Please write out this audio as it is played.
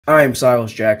I'm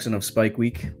Silas Jackson of Spike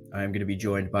Week. I am going to be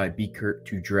joined by BKirt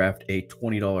to draft a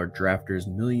 $20 drafters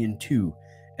 $1,200,000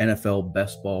 NFL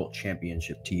Best Ball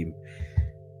Championship team.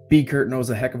 BKirt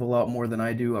knows a heck of a lot more than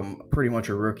I do. I'm pretty much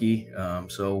a rookie,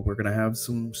 so we're going to have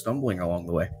some stumbling along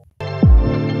the way.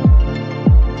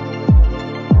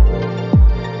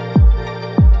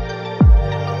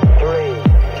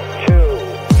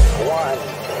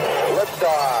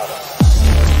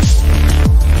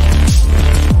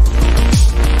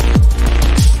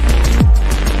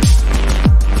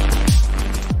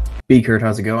 BKirt,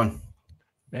 how's it going?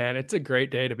 Man, it's a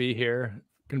great day to be here.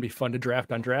 Gonna be fun to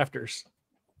draft on drafters.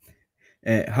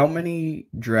 How many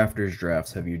drafters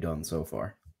drafts have you done so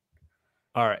far?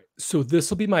 All right, so this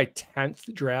will be my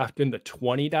 10th draft in the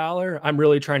 $20. I'm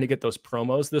really trying to get those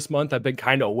promos this month. I've been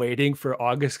kind of waiting for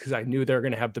August because I knew they were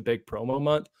going to have the big promo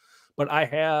month. But I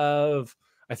have,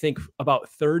 I think, about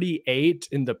 38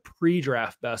 in the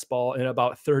pre-draft best ball and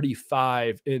about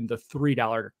 35 in the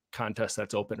 $3 contest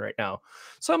that's open right now.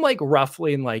 So I'm like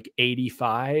roughly in like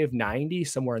 85, 90,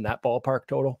 somewhere in that ballpark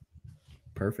total.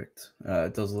 Perfect.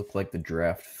 It does look like the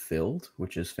draft filled,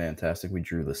 which is fantastic. We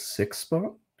drew the 6th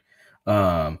spot.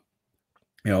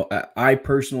 I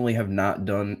personally have not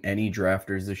done any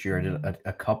drafters this year. I did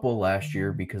a couple last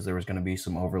year because there was going to be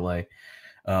some overlay.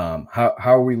 How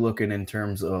are we looking in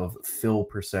terms of fill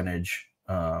percentage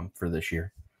for this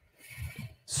year?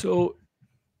 So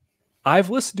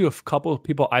I've listened to a couple of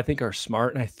people I think are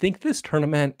smart, and I think this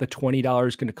tournament, the $20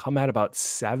 is going to come at about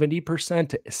 70%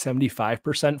 to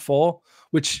 75% full,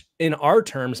 which in our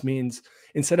terms means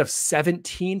instead of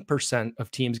 17%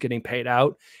 of teams getting paid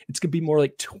out, it's going to be more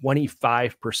like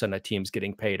 25% of teams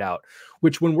getting paid out,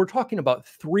 which when we're talking about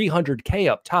 $300K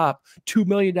up top, $2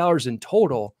 million in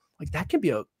total, like that can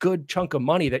be a good chunk of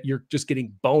money that you're just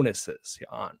getting bonuses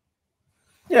on.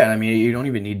 Yeah, I mean, you don't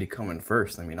even need to come in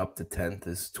first. I mean, up to 10th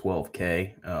is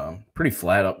 $12K. Pretty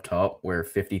flat up top, where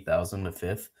 50,000 to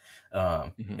 5th.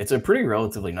 It's a pretty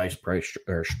relatively nice price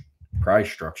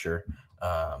structure.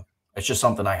 It's just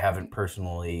something I haven't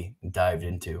personally dived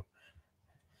into.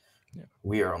 Yeah.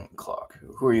 We are on the clock.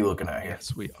 Who are you looking at here?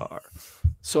 Yes, we are.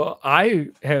 So I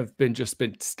have been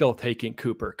still taking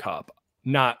Cooper Kupp.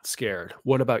 Not scared.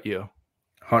 What about you?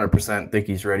 100% think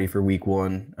he's ready for week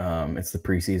 1. It's the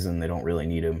preseason. They don't really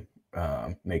need him.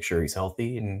 Make sure he's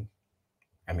healthy. And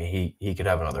I mean, he could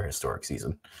have another historic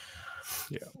season.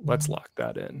 Yeah, let's lock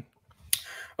that in.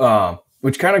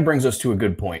 Which kind of brings us to a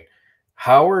good point.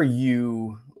 How are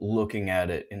you looking at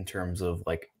it in terms of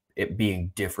like it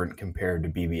being different compared to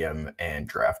BBM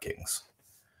and DraftKings?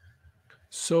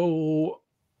 So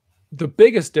the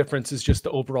biggest difference is just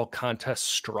the overall contest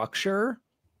structure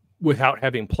without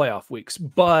having playoff weeks.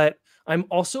 But I'm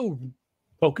also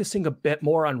focusing a bit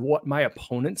more on what my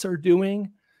opponents are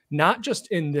doing, not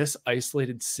just in this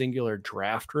isolated singular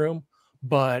draft room,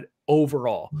 but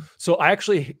overall. So I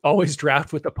actually always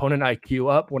draft with opponent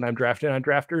IQ up when I'm drafting on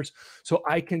drafters. So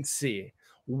I can see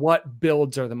what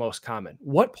builds are the most common,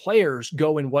 what players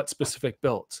go in what specific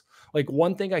builds. Like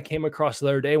one thing I came across the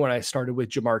other day when I started with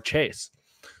Jamar Chase.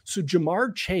 So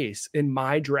Jamar Chase in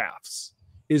my drafts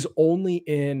is only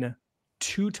in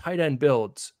 2 tight end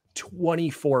builds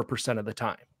 24% of the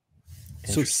time.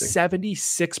 So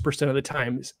 76% of the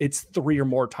time, it's 3 or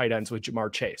more tight ends with Jamar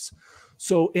Chase.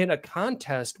 So in a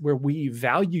contest where we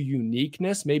value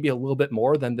uniqueness, maybe a little bit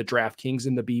more than the DraftKings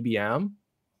and the BBM,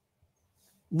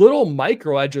 little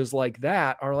micro edges like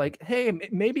that are like, hey,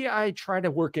 maybe I try to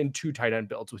work in 2 tight end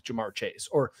builds with Jamar Chase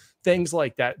or things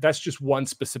like that. That's just one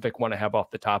specific one I have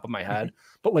off the top of my head.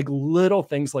 But like little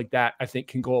things like that, I think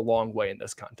can go a long way in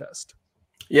this contest.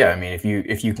 Yeah, I mean, if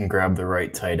you can grab the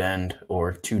right tight end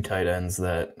or 2 tight ends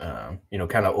that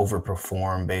kind of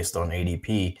overperform based on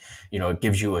ADP, it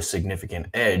gives you a significant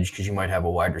edge because you might have a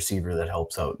wide receiver that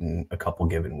helps out in a couple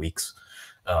given weeks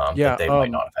that they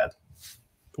might not have had.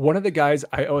 One of the guys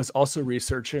I was also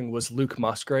researching was Luke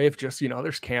Musgrave. Just,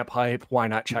 there's camp hype. Why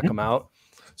not check him out?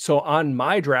 So on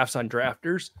my drafts on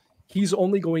drafters, he's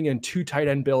only going in 2 tight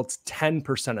end builds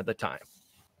 10% of the time.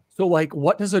 So like,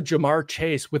 what does a Jamar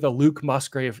Chase with a Luke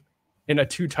Musgrave in a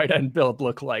 2 tight end build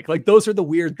look like? Like, those are the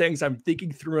weird things I'm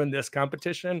thinking through in this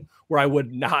competition where I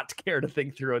would not care to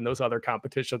think through in those other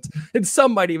competitions. And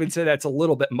some might even say that's a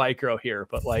little bit micro here,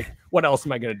 but like, what else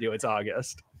am I going to do? It's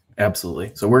August.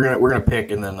 Absolutely. So we're gonna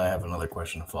pick, and then I have another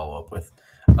question to follow up with.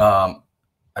 I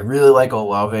really like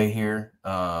Olave here.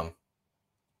 I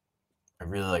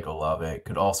really like Olave.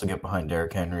 Could also get behind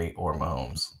Derrick Henry or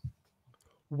Mahomes.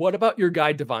 What about your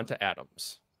guy Devonta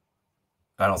Adams?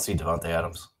 I don't see Devonta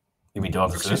Adams. You mean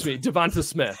Devonta Smith? Excuse me, Devonta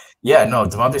Smith. Yeah, no,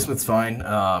 Devonta Smith's fine.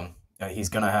 He's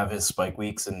gonna have his spike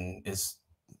weeks and is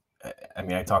I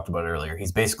mean, I talked about it earlier.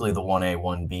 He's basically the 1A,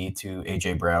 1B to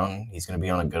A.J. Brown. He's going to be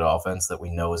on a good offense that we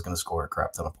know is going to score a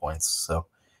crap ton of points. So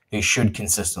he should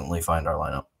consistently find our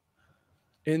lineup.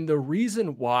 And the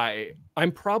reason why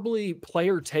I'm probably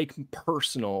player take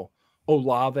personal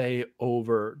Olave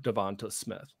over Devonta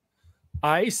Smith.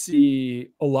 I see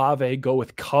Olave go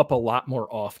with Kupp a lot more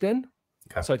often.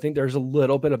 Okay. So I think there's a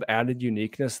little bit of added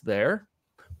uniqueness there.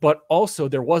 But also,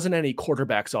 there wasn't any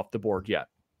quarterbacks off the board yet.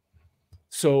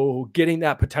 So getting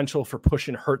that potential for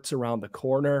pushing Hurts around the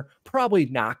corner, probably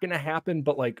not going to happen.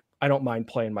 But like, I don't mind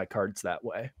playing my cards that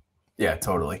way. Yeah,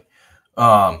 totally.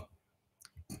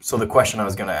 So the question I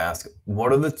was going to ask,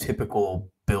 what are the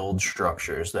typical build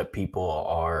structures that people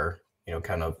are,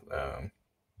 kind of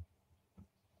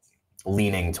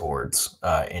leaning towards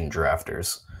in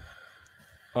drafters?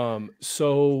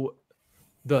 So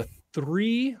the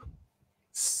 3,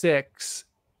 6,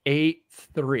 8,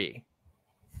 3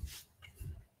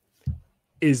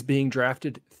 is being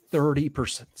drafted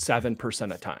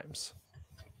 37% of times.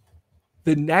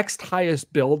 The next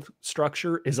highest build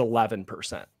structure is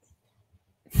 11%.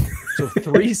 So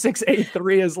 3, 6, 8,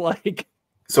 3 is like,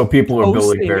 so people are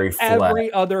building very flat.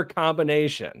 Every other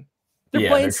combination. They're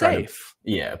playing safe.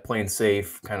 Playing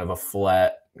safe, kind of a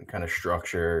flat kind of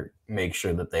structure, make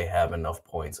sure that they have enough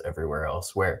points everywhere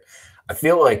else. Where I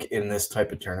feel like in this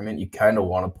type of tournament, you kind of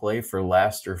want to play for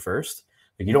last or first.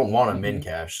 Like you don't want to min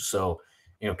cash. So,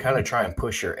 kind of try and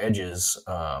push your edges,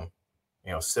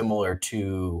 similar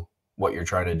to what you're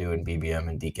trying to do in BBM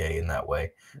and DK in that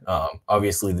way.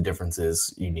 Obviously, the difference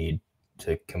is you need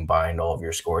to combine all of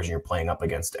your scores and you're playing up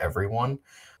against everyone.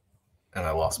 And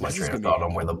I lost my train of thought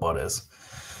on where the butt is.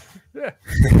 Yeah,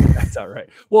 that's all right.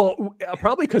 Well,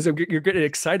 probably because you're getting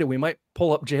excited. We might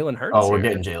pull up Jalen Hurts. Oh, we're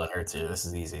getting Jalen Hurts here. This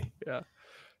is easy. Yeah.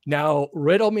 Now,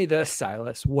 riddle me this,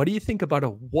 Silas. What do you think about a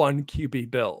 1 QB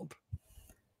build?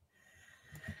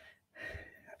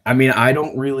 I mean, I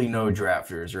don't really know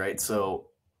drafters, right? So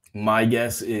my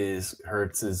guess is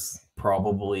Hurts is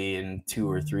probably in 2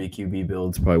 or 3 QB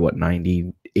builds, probably what,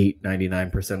 98,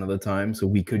 99% of the time. So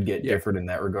we could get different in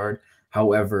that regard.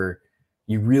 However,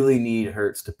 you really need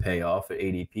Hurts to pay off at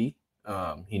ADP.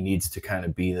 He needs to kind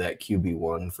of be that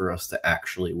QB1 for us to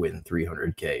actually win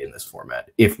 300K in this format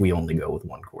if we only go with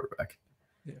one quarterback.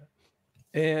 Yeah.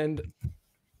 And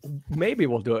maybe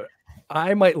we'll do it.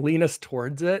 I might lean us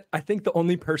towards it. I think the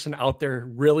only person out there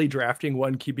really drafting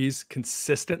 1 QBs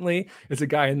consistently is a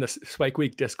guy in the Spike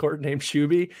Week Discord named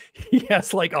Shuby. He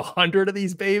has like 100 of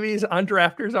these babies on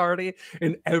drafters already.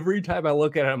 And every time I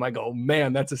look at him, I go,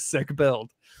 man, that's a sick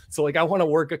build. So like, I want to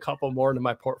work a couple more into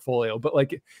my portfolio, but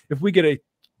like if we get a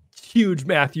huge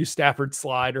Matthew Stafford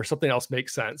slide or something else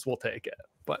makes sense, we'll take it.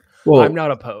 But I'm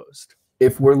not opposed.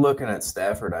 If we're looking at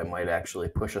Stafford, I might actually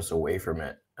push us away from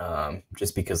it.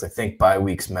 Just because I think bye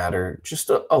weeks matter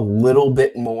just a little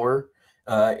bit more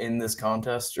in this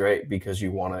contest, right? Because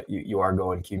you are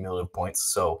going cumulative points.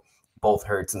 So both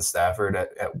Hurts and Stafford at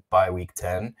bye week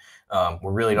 10,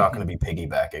 we're really not going to be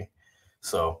piggybacking.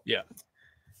 So yeah,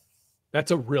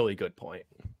 that's a really good point.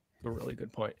 A really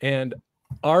good point. And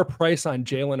our price on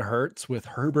Jalen Hurts with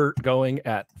Herbert going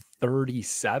at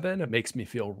 37, it makes me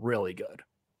feel really good.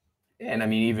 And I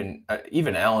mean,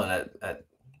 even Allen at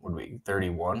what would be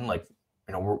 31, like,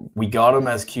 we got him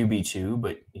as QB2,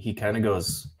 but he kind of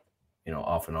goes,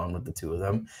 off and on with the two of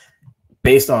them.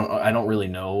 Based on, I don't really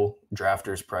know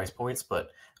drafters' price points,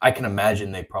 but I can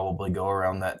imagine they probably go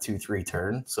around that 2-3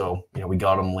 turn. So, we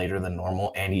got him later than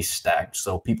normal and he's stacked.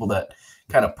 So people that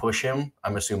kind of push him,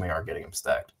 I'm assuming are getting him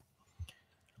stacked.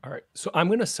 All right. So I'm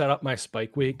going to set up my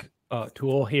Spike Week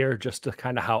tool here just to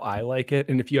kind of how I like it.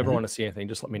 And if you ever want to see anything,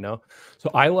 just let me know.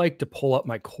 So I like to pull up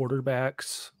my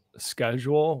quarterbacks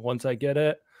schedule once I get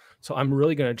it. So I'm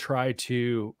really going to try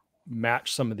to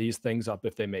match some of these things up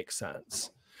if they make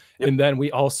sense. Yep. And then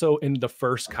we also, in the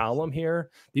first column here,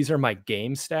 these are my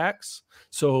game stacks.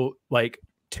 So like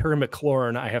Terry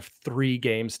McLaurin, I have 3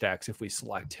 game stacks if we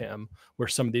select him, where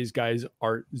some of these guys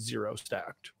are 0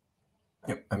 stacked.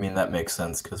 Yep. I mean, that makes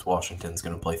sense because Washington's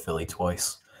going to play Philly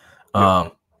twice.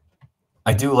 Yep.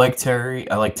 I do like Terry.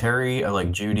 I like Terry. I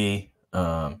like Judy.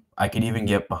 I could even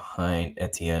get behind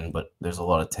Etienne, but there's a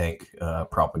lot of tank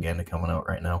propaganda coming out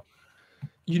right now.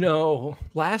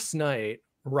 Last night,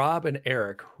 Rob and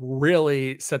Eric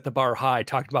really set the bar high,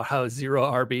 talked about how 0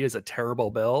 RB is a terrible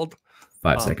build.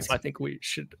 5 seconds. So I think we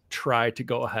should try to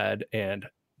go ahead and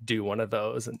do one of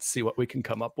those and see what we can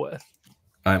come up with.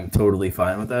 I'm totally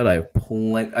fine with that.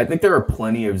 I think there are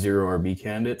plenty of 0 RB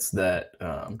candidates that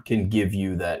can give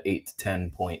you that 8 to 10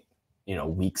 point,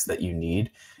 weeks that you need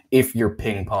if you're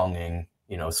ping ponging,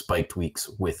 spiked weeks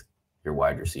with your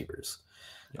wide receivers.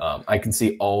 I can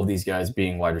see all of these guys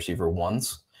being wide receiver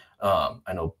ones.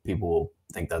 I know people will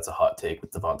think that's a hot take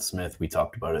with Devonta Smith. We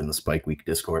talked about it in the Spike Week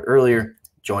Discord earlier.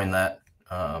 Join that.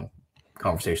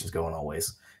 Conversation's going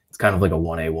always. It's kind of like a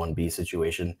 1A, 1B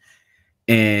situation.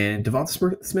 And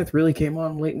Devonta Smith really came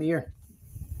on late in the year,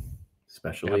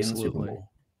 especially in the Super Bowl.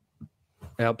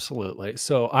 Absolutely.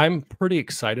 So I'm pretty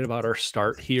excited about our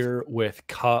start here with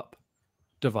Kupp,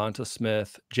 Devonta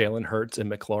Smith, Jalen Hurts,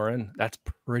 and McLaurin. That's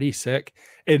pretty sick.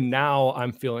 And now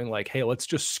I'm feeling like, hey, let's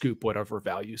just scoop whatever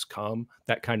values come.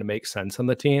 That kind of makes sense on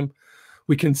the team.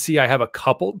 We can see I have a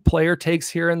couple player takes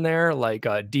here and there, like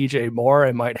DJ Moore.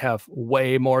 I might have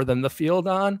way more than the field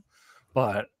on,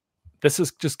 but this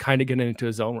is just kind of getting into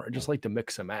a zone where I just like to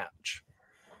mix and match.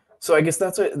 So I guess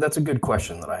that's a good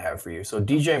question that I have for you. So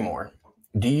DJ Moore,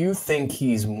 do you think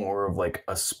he's more of like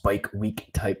a spike week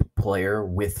type player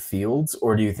with Fields,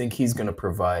 or do you think he's going to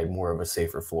provide more of a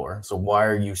safer floor? So why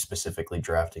are you specifically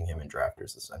drafting him in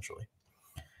drafters, essentially?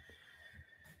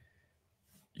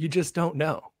 You just don't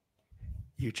know.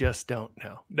 You just don't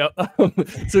know. No.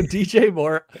 So DJ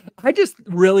Moore, I just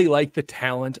really like the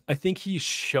talent. I think he's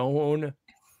shown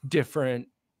different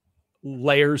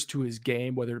layers to his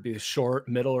game, whether it be the short,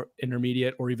 middle,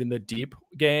 intermediate, or even the deep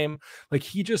game. Like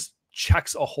he just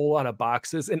checks a whole lot of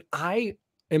boxes. And I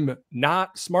am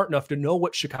not smart enough to know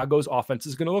what Chicago's offense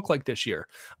is going to look like this year.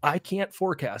 I can't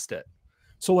forecast it.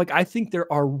 So like, I think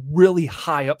there are really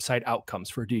high upside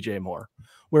outcomes for DJ Moore,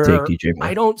 where DJ Moore.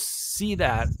 I don't see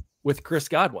that with Chris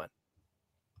Godwin.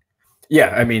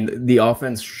 Yeah, I mean, the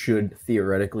offense should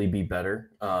theoretically be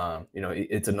better.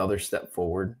 It's another step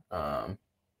forward.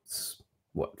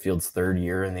 Fields' third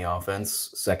year in the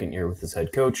offense, second year with his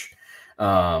head coach.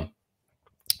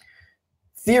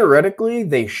 Theoretically,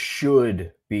 they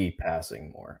should be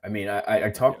passing more. I mean,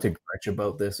 I talked to Gretch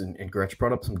about this, and Gretch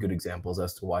brought up some good examples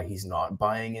as to why he's not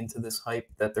buying into this hype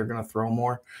that they're going to throw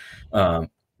more.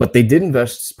 But they did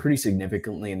invest pretty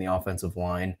significantly in the offensive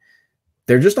line.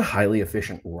 They're just a highly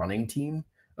efficient running team.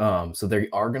 So they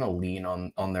are going to lean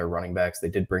on their running backs. They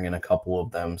did bring in a couple of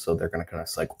them, so they're going to kind of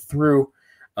cycle through.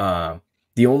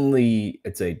 The only,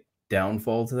 I'd say,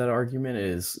 downfall to that argument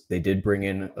is they did bring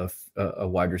in a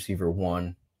wide receiver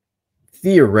one.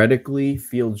 Theoretically,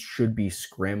 Fields should be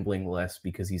scrambling less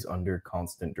because he's under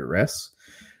constant duress,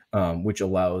 which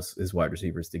allows his wide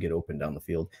receivers to get open down the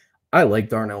field. I like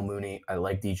Darnell Mooney. I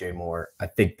like DJ Moore. I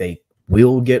think they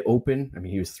will get open. I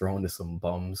mean, he was thrown to some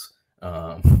bums,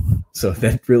 so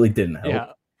that really didn't help.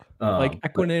 Yeah. Like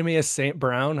Equanimous St.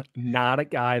 Brown, not a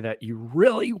guy that you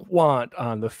really want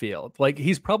on the field. Like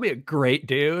he's probably a great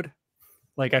dude.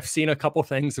 Like I've seen a couple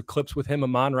things of clips with him,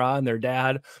 Amon-Ra, and their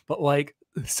dad, but like,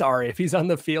 sorry, if he's on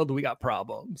the field, we got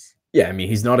problems. Yeah, I mean,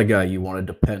 he's not a guy you want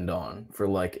to depend on for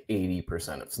like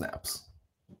 80% of snaps.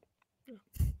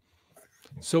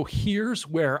 So here's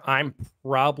where I'm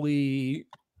probably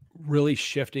really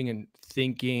shifting and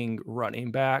thinking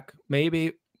running back.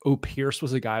 Maybe Pierce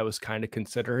was a guy I was kind of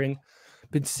considering.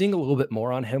 Been seeing a little bit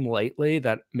more on him lately.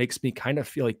 That makes me kind of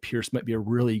feel like Pierce might be a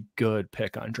really good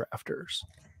pick on drafters.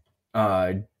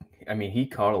 I mean, he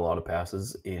caught a lot of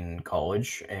passes in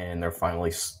college, and they're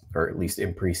finally, or at least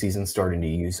in preseason, starting to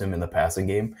use him in the passing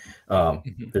game.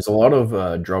 There's a lot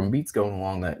of drum beats going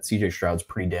along that CJ Stroud's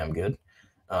pretty damn good,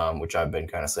 which I've been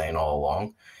kind of saying all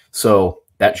along. So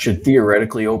that should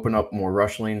theoretically open up more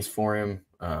rush lanes for him.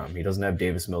 He doesn't have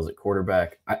Davis Mills at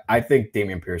quarterback. I think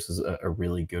Dameon Pierce is a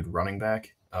really good running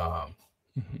back,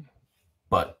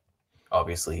 but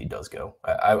obviously he does go.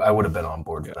 I would have been on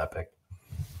board for that pick.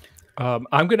 I'm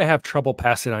going to have trouble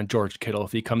passing on George Kittle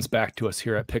if he comes back to us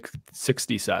here at pick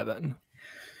 67.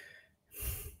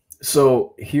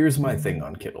 So here's my thing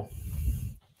on Kittle.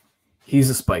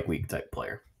 He's a spike week type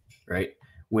player, right?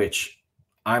 Which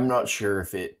I'm not sure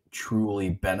if it truly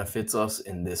benefits us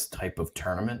in this type of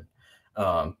tournament,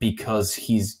 because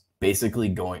he's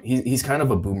basically he's kind of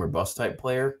a boomer bust type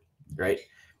player, right?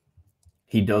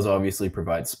 He does obviously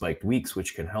provide spiked weeks,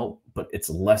 which can help, but it's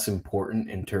less important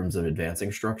in terms of advancing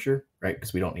structure, right?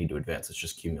 Because we don't need to advance. It's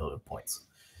just cumulative points.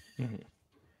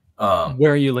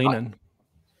 Where are you leaning?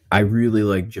 I really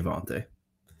like Javonte.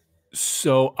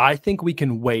 So I think we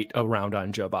can wait around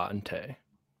on Javonte.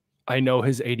 I know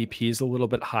his ADP is a little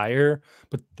bit higher,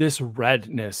 but this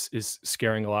redness is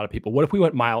scaring a lot of people. What if we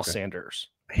went Miles Sanders?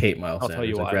 I hate Miles Sanders. Tell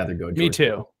you I'd rather go George Me too.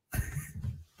 Kittle.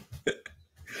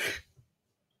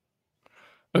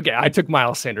 Okay, I took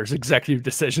Miles Sanders' executive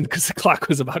decision because the clock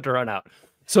was about to run out.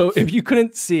 So if you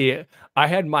couldn't see, I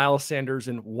had Miles Sanders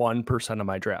in 1% of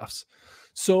my drafts.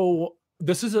 So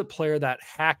this is a player that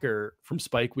Hacker from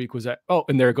Spike Week was at. Oh,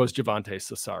 and there goes Javonte.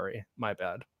 So sorry, my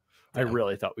bad. I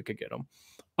really thought we could get him.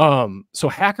 So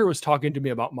Hacker was talking to me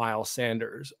about Miles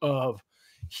Sanders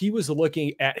he was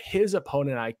looking at his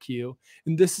opponent IQ,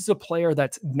 and this is a player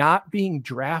that's not being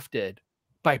drafted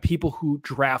by people who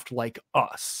draft like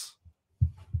us,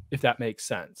 if that makes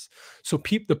sense. So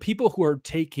the people who are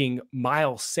taking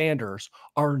Miles Sanders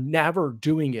are never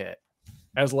doing it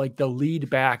as like the lead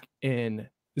back in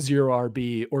 0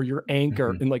 RB or your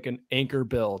anchor in like an anchor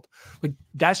build. Like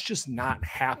that's just not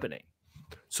happening.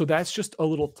 So that's just a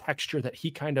little texture that he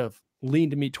kind of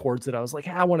leaned me towards it. I was like,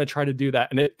 I want to try to do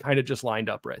that. And it kind of just lined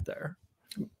up right there.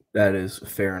 That is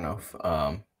fair enough.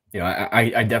 You know,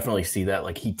 I definitely see that.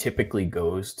 Like he typically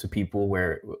goes to people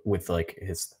with like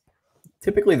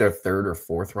typically their third or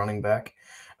fourth running back.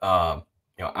 You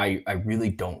know, I really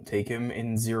don't take him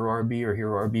in 0 RB or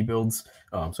hero RB builds.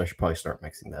 So I should probably start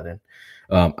mixing that in.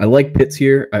 I like Pitts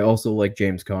here. I also like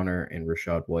James Conner and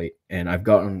Rachaad White. And I've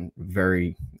gotten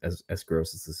very, as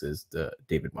gross as this is, to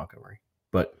David Montgomery.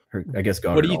 But I guess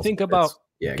Goddard. What do you think about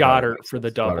Goddard for the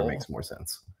double? Goddard makes more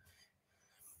sense.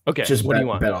 Okay, what do you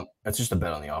want? That's just a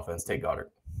bet on the offense. Take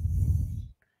Goddard.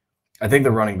 I think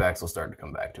the running backs will start to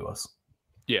come back to us.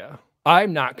 Yeah,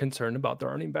 I'm not concerned about the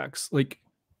running backs. Like,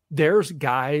 there's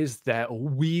guys that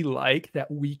we like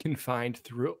that we can find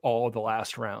through all the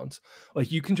last rounds. Like,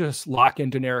 you can just lock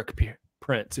in Deneric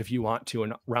Prince if you want to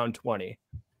in round 20.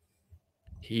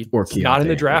 He's not in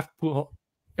the draft pool.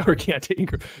 Or can't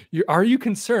take. Are you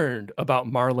concerned about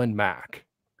Marlon Mack?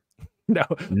 No.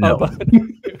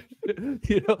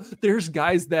 You know, there's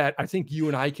guys that I think you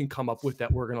and I can come up with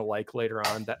that we're gonna like later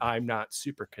on that I'm not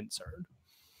super concerned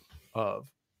of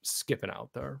skipping out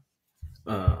there.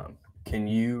 Can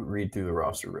you read through the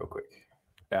roster real quick?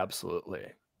 Absolutely.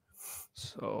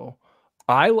 So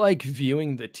I like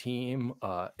viewing the team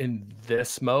in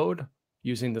this mode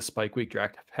using the Spike Week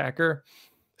Draft Hacker.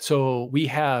 So we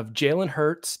have Jalen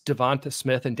Hurts, Devonta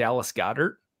Smith, and Dallas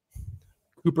Goedert,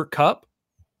 Cooper Kupp,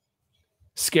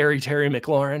 Scary Terry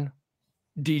McLaurin,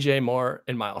 DJ Moore,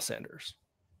 and Miles Sanders.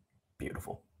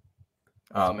 Beautiful.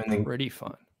 And then pretty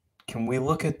fun. Can we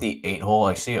look at the 8-hole?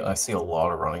 I see a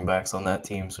lot of running backs on that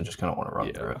team, so just kind of want to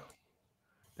run through it.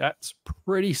 That's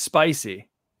pretty spicy.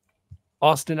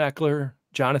 Austin Eckler,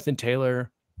 Jonathan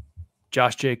Taylor,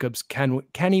 Josh Jacobs,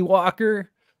 Kenny Walker,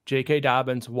 J.K.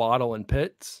 Dobbins, Waddle, and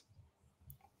Pitts.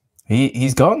 He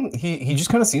just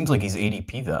kind of seems like he's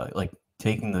ADP value, like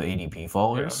taking the ADP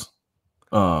followers.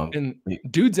 Yeah. And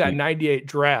dude's at 98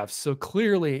 drafts, so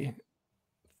clearly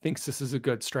thinks this is a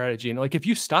good strategy. And like if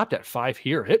you stopped at 5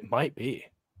 here, it might be.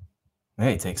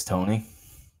 Hey, it takes Tony.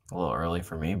 A little early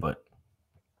for me, but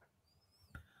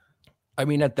I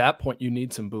mean, at that point, you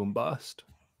need some boom bust.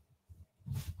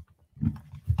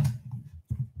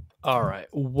 All right.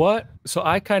 So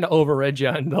I kind of overread you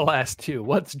on the last two.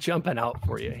 What's jumping out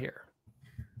for you here?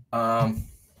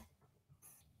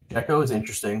 Echo is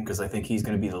interesting because I think he's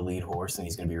going to be the lead horse and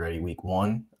he's going to be ready week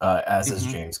 1, as is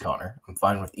James Conner. I'm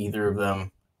fine with either of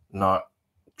them. Not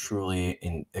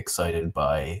truly excited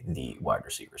by the wide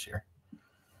receivers here.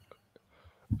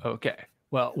 Okay.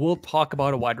 Well, we'll talk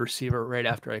about a wide receiver right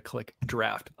after I click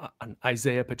draft on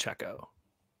Isaiah Pacheco.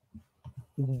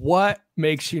 What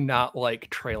makes you not like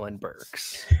Treylon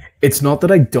Burks? It's not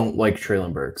that I don't like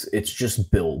Treylon Burks. It's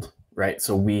just build, right?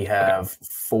 So we have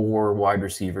 4 wide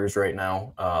receivers right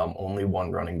now, only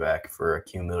 1 running back for a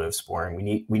cumulative scoring.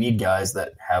 We need guys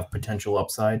that have potential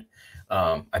upside.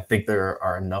 I think there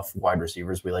are enough wide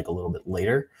receivers we like a little bit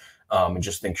later, and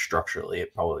just think structurally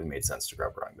it probably made sense to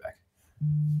grab a running back.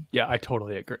 Yeah, I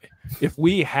totally agree. If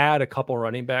we had a couple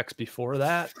running backs before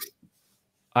that,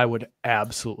 I would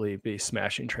absolutely be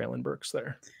smashing Treylon Burks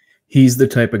there. He's the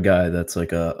type of guy that's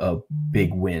like a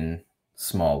big win,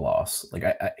 small loss. Like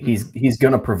he's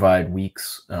going to provide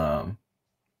weeks that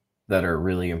are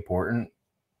really important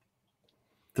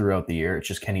throughout the year. It's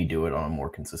just, can he do it on a more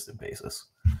consistent basis?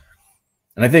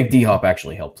 And I think D-Hop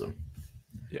actually helps him.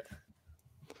 Yeah.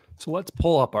 So let's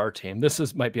pull up our team.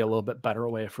 This might be a little bit better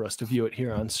way for us to view it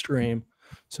here on stream.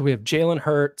 So we have Jalen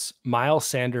Hurts, Miles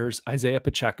Sanders, Isaiah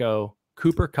Pacheco,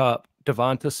 Cooper Kupp,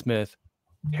 Devonta Smith,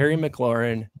 Harry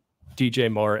McLaurin,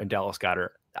 DJ Moore, and Dallas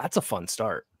Goedert. That's a fun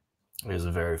start. It is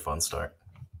a very fun start.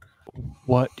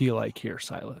 What do you like here,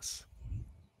 Silas?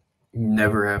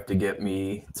 Never have to get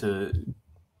me to,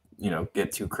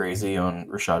 get too crazy on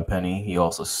Rashad Penny. He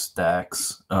also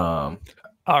stacks.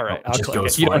 All right, I'll click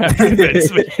it. You don't have to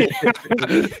convince me.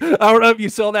 I don't know if you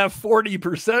saw that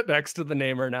 40% next to the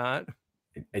name or not.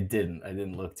 I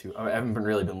didn't look too. I haven't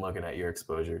really been looking at your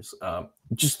exposures.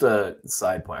 Just a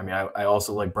side point. I mean, I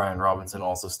also like Brian Robinson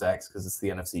also stacks because it's the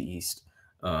NFC East.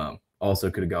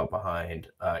 Also could have got behind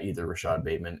either Rashad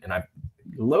Bateman, and I've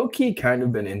low key kind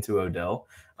of been into Odell.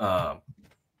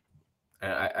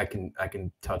 And I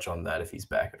can touch on that if he's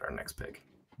back at our next pick.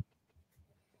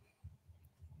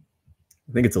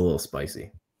 I think it's a little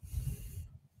spicy.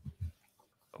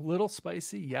 A little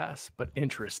spicy, yes, but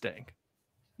interesting.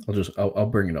 I'll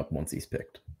bring it up once he's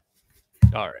picked.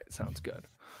 All right, sounds good.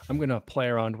 I'm gonna play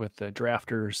around with the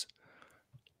drafters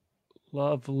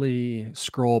lovely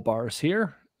scroll bars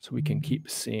here so we can keep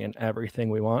seeing everything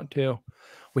we want to.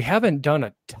 We haven't done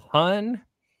a ton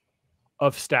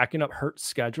of stacking up Hurt's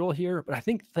schedule here, but I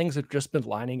think things have just been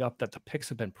lining up that the picks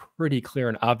have been pretty clear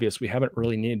and obvious. We haven't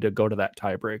really needed to go to that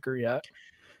tiebreaker yet.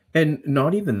 And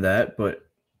not even that, but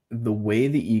the way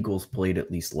the Eagles played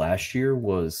at least last year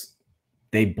was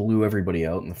they blew everybody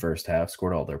out in the first half,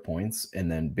 scored all their points, and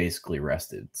then basically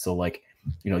rested. So, like,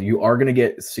 you know, you are going to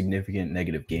get significant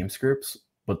negative game scripts,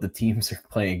 but the teams are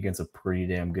playing against a pretty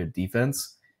damn good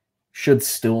defense. Should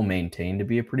still maintain to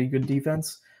be a pretty good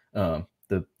defense.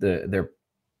 Their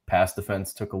pass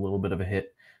defense took a little bit of a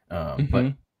hit,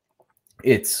 but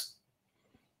it's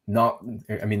not.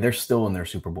 I mean, they're still in their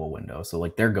Super Bowl window, so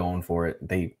like they're going for it.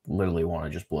 They literally want to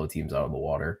just blow teams out of the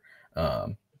water.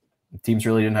 Teams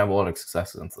really didn't have a lot of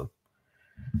success against them.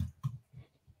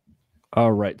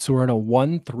 All right, so we're in a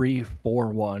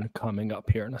 1-3-4-1 coming up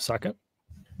here in a second.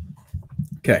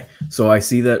 Okay, so I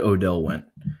see that Odell went.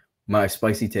 My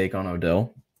spicy take on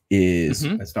Odell is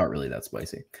it's not really that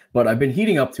spicy, but I've been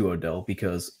heating up to Odell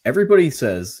because everybody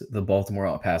says the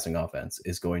Baltimore passing offense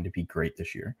is going to be great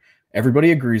this year.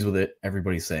 Everybody agrees with it.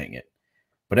 Everybody's saying it,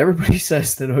 but everybody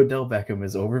says that Odell Beckham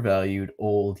is overvalued,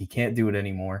 old. He can't do it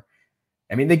anymore.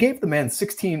 I mean, they gave the man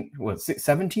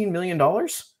 $17 million?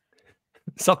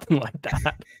 Something like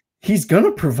that. He's going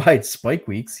to provide spike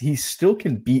weeks. He still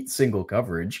can beat single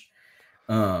coverage.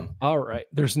 All right.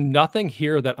 There's nothing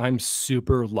here that I'm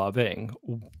super loving.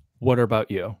 What about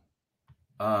you?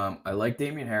 I like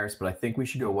Damian Harris, but I think we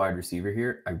should go wide receiver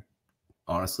here. I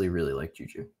honestly really like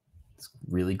Juju. It's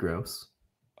really gross.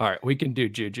 All right, we can do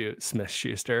Juju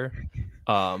Smith-Schuster.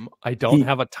 I don't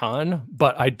have a ton,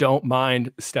 but I don't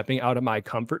mind stepping out of my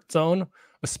comfort zone,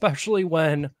 especially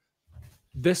when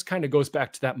this kind of goes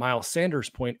back to that Miles Sanders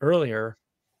point earlier.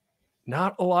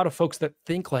 Not a lot of folks that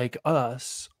think like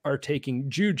us are taking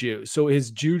Juju. So is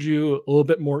Juju a little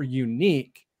bit more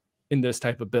unique in this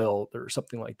type of build or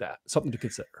something like that? Something to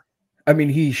consider. I mean,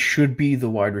 he should be the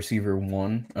wide receiver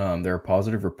one. There are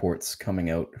positive reports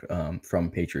coming out from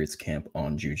Patriots camp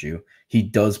on Juju. He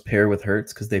does pair with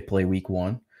Hurts because they play week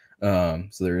 1. So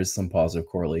there is some positive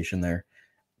correlation there.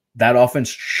 That offense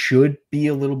should be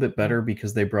a little bit better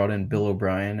because they brought in Bill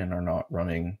O'Brien and are not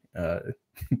running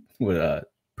with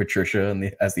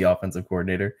Patricia as the offensive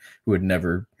coordinator, who had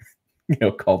never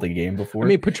called a game before. I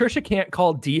mean, Patricia can't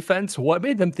call defense. What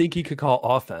made them think he could call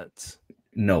offense?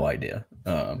 No idea.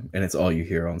 And it's all you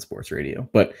hear on sports radio.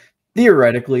 But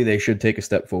theoretically, they should take a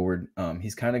step forward.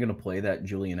 He's kind of going to play that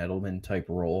Julian Edelman type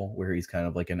role where he's kind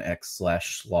of like an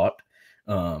X/slot.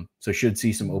 So should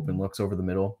see some open looks over the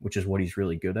middle, which is what he's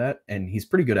really good at. And he's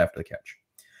pretty good after the catch.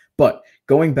 But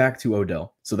going back to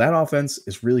Odell, so that offense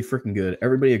is really freaking good.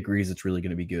 Everybody agrees it's really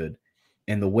going to be good.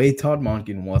 And the way Todd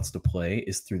Monken wants to play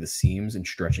is through the seams and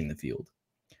stretching the field.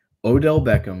 Odell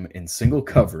Beckham in single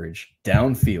coverage,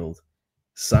 downfield,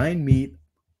 sign me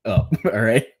up, all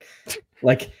right?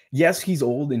 Like, yes, he's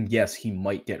old, and yes, he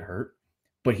might get hurt,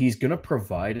 but he's going to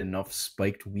provide enough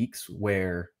spiked weeks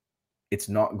where it's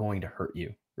not going to hurt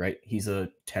you, right? He's a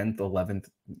 10th, 11th,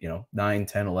 9,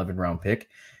 10, 11 round pick.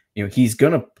 He's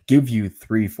going to give you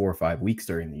 3, 4, 5 weeks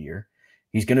during the year.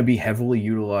 He's going to be heavily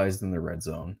utilized in the red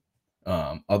zone.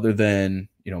 Other than,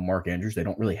 Mark Andrews, they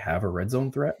don't really have a red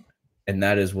zone threat. And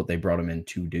that is what they brought him in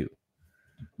to do.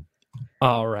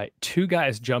 All right. 2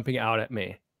 guys jumping out at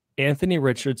me. Anthony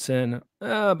Richardson,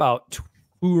 about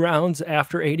 2 rounds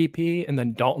after ADP, and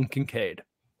then Dalton Kincaid.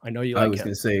 I know you like him. I was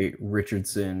going to say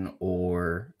Richardson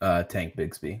or Tank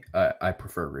Bigsby. I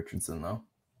prefer Richardson, though.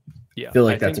 Yeah, I feel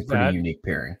like that's a pretty unique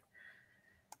pairing.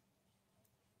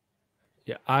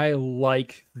 Yeah, I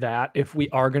like that. If we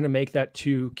are going to make that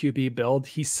 2 QB build,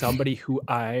 he's somebody who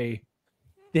I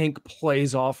think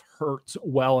plays off Hurts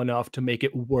well enough to make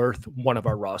it worth one of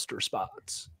our roster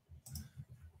spots.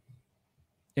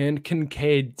 And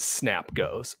Kincaid snap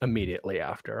goes immediately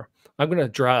after. I'm going to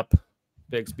drop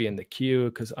Bigsby in the queue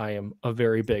because I am a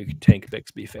very big Tank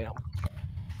Bigsby fan.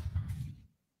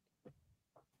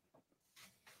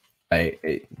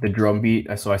 The drum beat,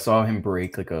 so I saw him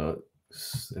break it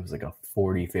was like a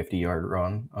 40-50 yard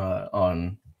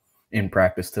run in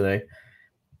practice today.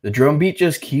 The drum beat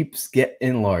just keeps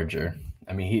getting larger.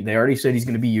 I mean, they already said he's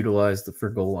going to be utilized for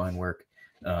goal line work,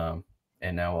 and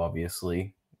now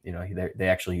obviously, they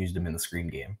actually used him in the screen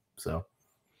game. So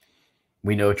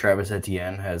We know Travis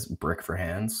Etienne has brick for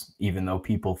hands, even though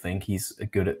people think he's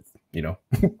good at,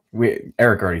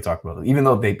 Eric already talked about it. Even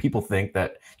though people think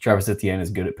that Travis Etienne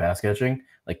is good at pass catching,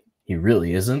 like he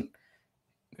really isn't.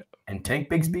 And Tank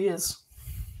Bigsby is.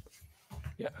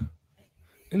 Yeah.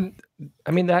 And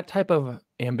I mean, that type of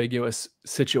ambiguous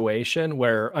situation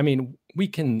where, I mean, we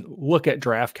can look at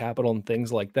draft capital and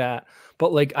things like that,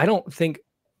 but like, I don't think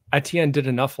Etienne did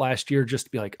enough last year just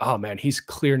to be like, oh man, he's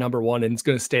clear number one and it's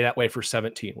going to stay that way for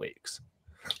 17 weeks.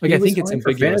 Like, I think it's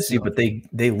ambiguous for fantasy, but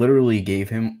they literally gave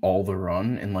him all the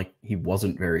run and like he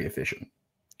wasn't very efficient.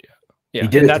 Yeah.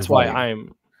 And that's why I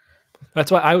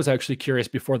was actually curious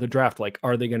before the draft, like,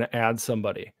 are they going to add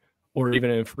somebody or even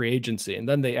in free agency? And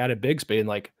then they added Bigsby, and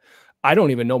like, I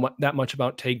don't even know that much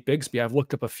about Tank Bigsby. I've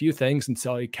looked up a few things and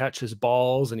saw he catches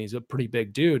balls and he's a pretty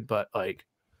big dude, but like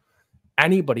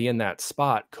anybody in that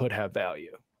spot could have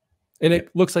value. And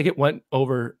it looks like it went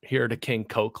over here to King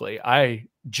Coakley. I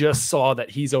just saw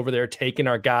that he's over there taking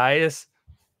our guys.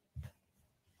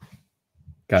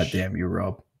 God damn you,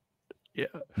 Rob. Yeah.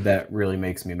 That really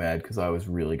makes me mad because I was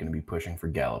really going to be pushing for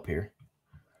Gallup here.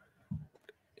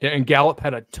 Yeah, and Gallup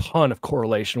had a ton of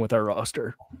correlation with our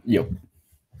roster. Yep.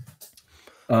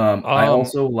 I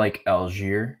also like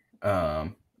Algier,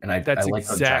 and I like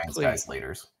the Giants guys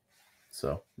laters.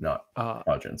 So not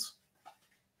Hodgins.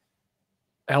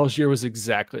 Algier was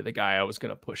exactly the guy I was going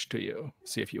to push to you,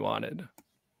 see if you wanted.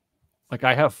 Like,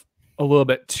 I have a little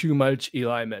bit too much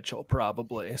Eli Mitchell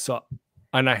probably. So,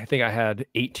 and I think I had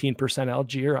 18%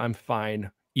 Algier. I'm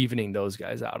fine evening those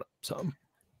guys out some.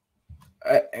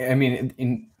 I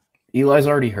mean, Eli's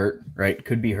already hurt, right?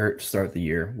 Could be hurt to start the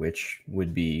year, which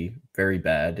would be very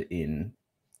bad in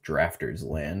drafters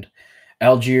land.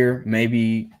 Algier,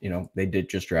 maybe, they did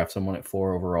just draft someone at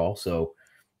 4 overall, so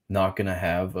not going to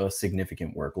have a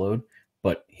significant workload,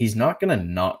 but he's not going to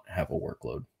not have a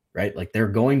workload, right? Like, they're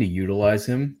going to utilize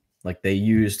him. Like, they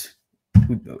used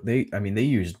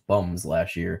bums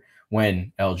last year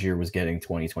when Algier was getting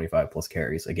 20, 25 plus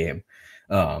carries a game.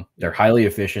 They're highly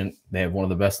efficient. They have one of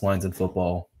the best lines in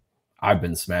football. I've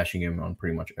been smashing him on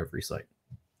pretty much every site.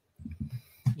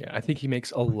 Yeah, I think he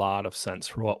makes a lot of sense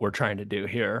for what we're trying to do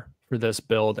here for this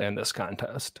build and this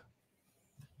contest.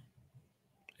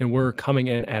 And we're coming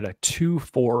in at a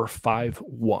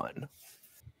 2-4-5-1.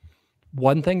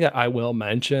 One thing that I will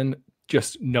mention,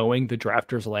 just knowing the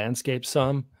drafters landscape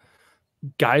some,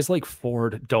 guys like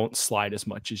Ford don't slide as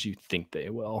much as you think they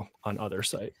will on other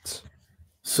sites.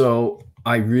 So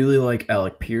I really like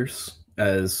Alec Pierce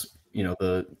as,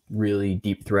 the really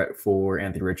deep threat for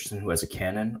Anthony Richardson, who has a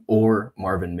cannon, or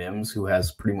Marvin Mims, who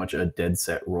has pretty much a dead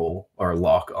set role or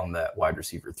lock on that wide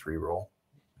receiver 3 role.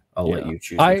 I'll let you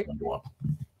choose which one you want.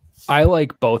 I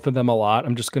like both of them a lot.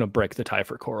 I'm just going to break the tie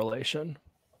for correlation.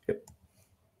 Yep.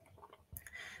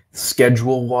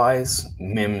 Schedule-wise,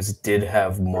 Mims did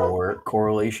have more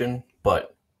correlation,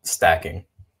 but stacking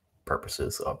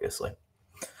purposes, obviously.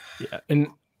 Yeah, and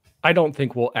I don't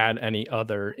think we'll add any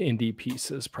other indie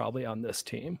pieces probably on this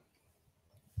team.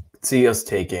 See us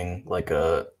taking like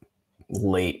a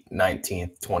late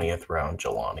 19th, 20th round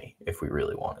Jelani if we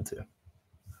really wanted to.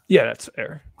 Yeah, that's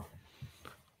fair.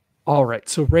 All right,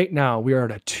 so right now we are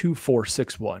at a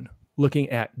 2-4-6-1, looking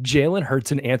at Jalen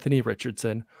Hurts and Anthony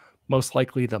Richardson, most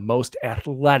likely the most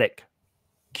athletic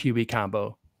QB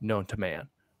combo known to man.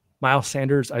 Miles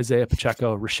Sanders, Isaiah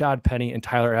Pacheco, Rashad Penny, and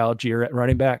Tyler Algier at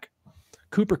running back.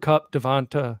 Cooper Kupp,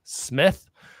 Devonta Smith,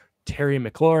 Terry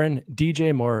McLaurin,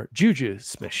 DJ Moore, Juju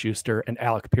Smith-Schuster, and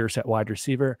Alec Pierce at wide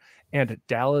receiver, and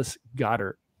Dallas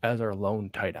Goedert as our lone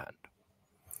tight end.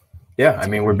 Yeah, I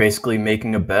mean, we're basically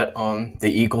making a bet on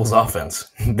the Eagles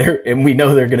offense. And we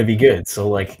know they're going to be good. So,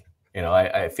 like,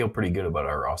 I feel pretty good about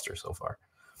our roster so far.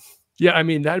 Yeah, I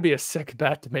mean, that'd be a sick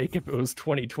bet to make if it was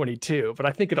 2022, but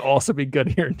I think it'd also be good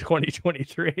here in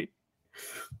 2023.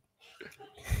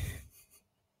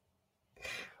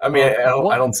 I mean,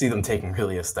 I don't see them taking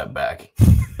really a step back.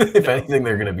 If anything,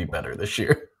 they're going to be better this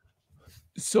year.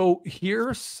 So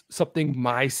here's something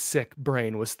my sick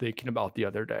brain was thinking about the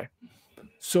other day.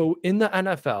 So in the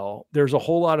NFL, there's a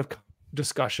whole lot of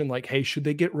discussion like, hey, should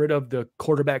they get rid of the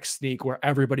quarterback sneak where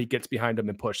everybody gets behind them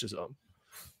and pushes them?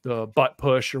 The butt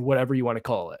push or whatever you want to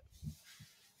call it.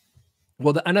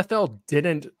 Well, the NFL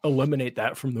didn't eliminate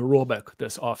that from the rule book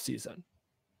this offseason.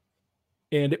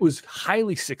 And it was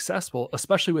highly successful,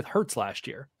 especially with Hurts last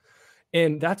year.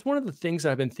 And that's one of the things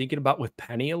I've been thinking about with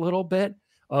Penny a little bit,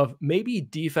 of maybe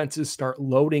defenses start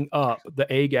loading up the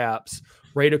A-gaps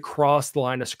right across the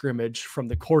line of scrimmage from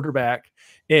the quarterback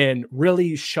and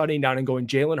really shutting down and going,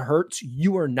 Jalen Hurts,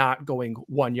 you are not going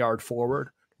 1 yard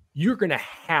forward. You're going to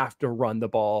have to run the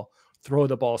ball, throw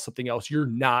the ball, something else. You're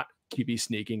not QB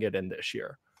sneaking it in this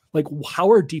year. Like, how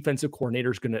are defensive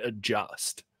coordinators going to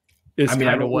adjust? Is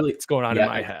kind of what's going on in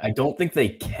my head. I don't think they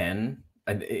can.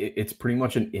 It's pretty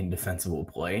much an indefensible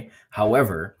play.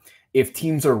 However, if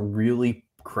teams are really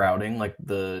crowding like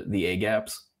the A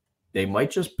gaps, they might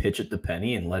just pitch it to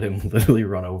Penny and let him literally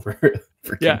run over.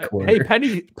 Hey,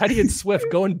 Penny and Swift,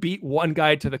 go and beat one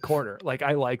guy to the corner. Like,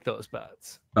 I like those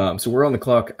bets. So we're on the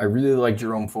clock. I really like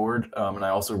Jerome Ford, and I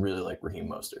also really like Raheem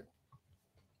Mostert.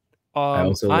 I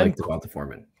also like Devonta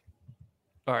Foreman.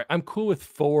 All right, I'm cool with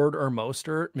Ford or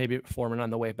Mostert. Maybe Foreman on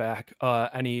the way back.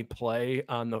 Any play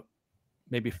on the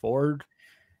maybe Ford?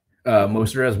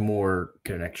 Mostert has more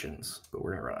connections, but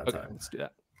we're gonna run out of time. Let's do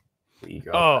that. You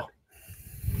go. Oh,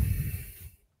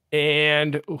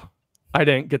 and I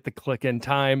didn't get the click in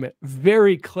time.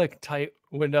 Very click tight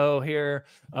window here,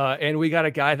 and we got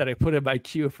a guy that I put in my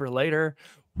queue for later.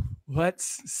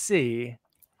 Let's see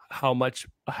how much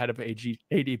ahead of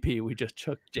ADP we just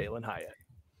took Jalin Hyatt.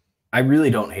 I really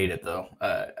don't hate it, though.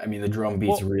 I mean, the drum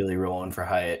beat's really rolling for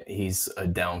Hyatt. He's a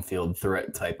downfield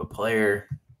threat type of player.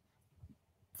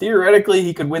 Theoretically,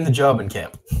 he could win the job in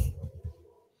camp.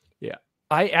 Yeah.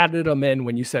 I added him in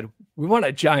when you said, we want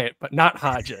a giant, but not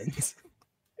Hodgins.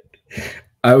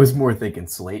 I was more thinking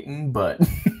Slayton, but...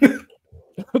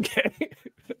 Okay.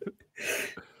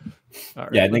 All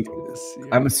right, yeah, I think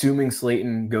I'm assuming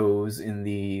Slayton goes in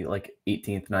the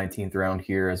 18th, 19th round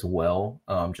here as well,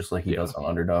 just like he does on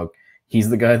Underdog. He's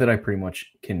the guy that I pretty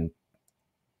much can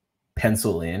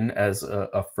pencil in as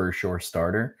a for sure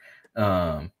starter.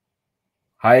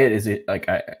 Hyatt is it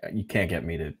you can't get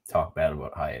me to talk bad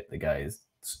about Hyatt. The guy is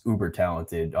uber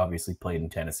talented. Obviously played in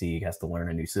Tennessee. He has to learn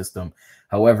a new system.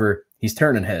 However, he's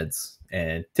turning heads,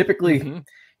 and typically,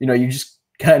 you just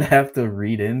kind of have to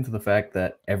read into the fact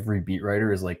that every beat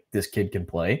writer is like, this kid can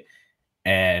play,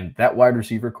 and that wide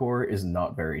receiver core is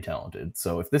not very talented.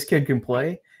 So if this kid can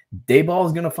play, Dayball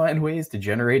is going to find ways to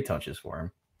generate touches for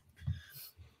him.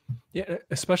 Yeah,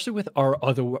 especially with our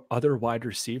other wide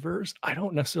receivers, I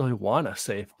don't necessarily want a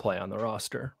safe play on the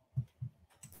roster.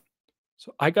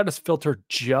 So I got us filter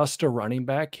just a running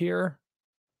back here.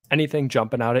 Anything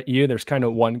jumping out at you? There's kind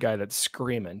of one guy that's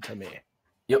screaming to me.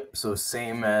 Yep. So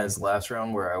same as last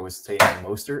round where I was taking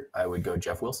Mostert, I would go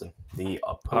Jeff Wilson, the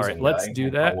opposing All right, let's do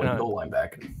that. Goal line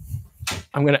back.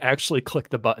 I'm going to actually click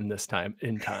the button this time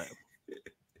in time.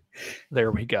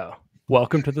 There we go.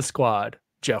 Welcome to the squad,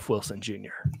 Jeff Wilson Jr.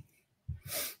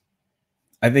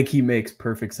 I think he makes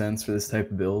perfect sense for this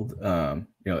type of build.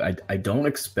 I don't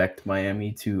expect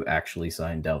Miami to actually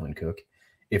sign Dalvin Cook.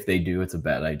 If they do, it's a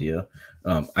bad idea.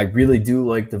 I really do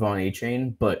like Devon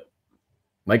Achane, but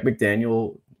Mike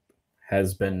McDaniel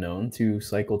has been known to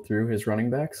cycle through his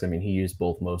running backs. I mean, he used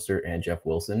both Mostert and Jeff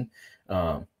Wilson.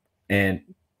 And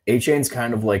Achane's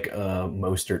kind of like a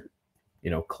Mostert,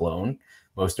 clone.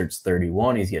 Mostert's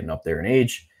 31. He's getting up there in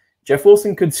age. Jeff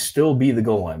Wilson could still be the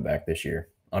goal line back this year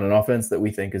on an offense that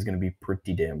we think is going to be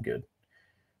pretty damn good.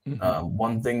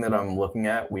 One thing that I'm looking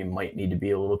at, we might need to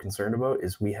be a little concerned about,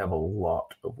 is we have a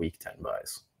lot of week 10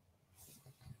 buys.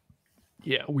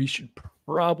 Yeah, we should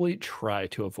probably try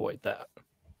to avoid that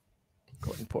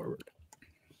going forward.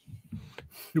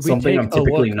 Something I'm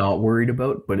typically not worried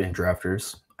about, but in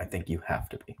drafters, I think you have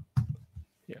to be.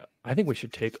 Yeah, I think we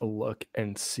should take a look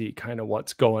and see kind of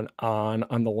what's going on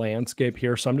the landscape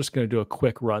here. So I'm just going to do a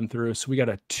quick run through. So we got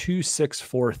a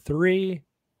 2-6-4-3,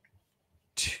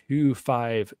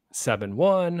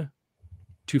 2-5-7-1,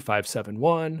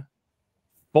 2-5-7-1,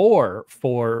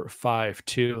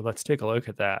 4-4-5-2. Let's take a look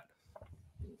at that.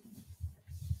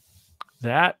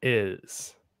 That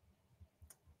is,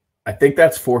 I think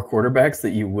that's 4 quarterbacks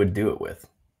that you would do it with.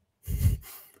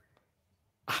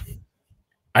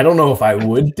 I don't know if I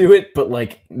would do it, but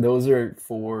those are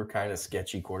 4 kind of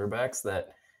sketchy quarterbacks that,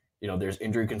 there's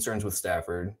injury concerns with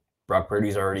Stafford. Brock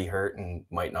Purdy's already hurt and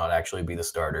might not actually be the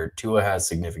starter. Tua has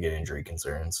significant injury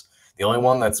concerns. The only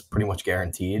one that's pretty much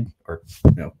guaranteed, or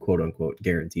quote unquote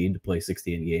guaranteed to play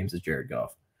 16 games, is Jared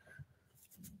Goff.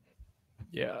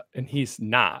 Yeah, and he's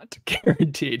not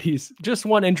guaranteed. He's just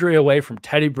one injury away from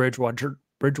Teddy Bridgewater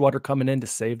coming in to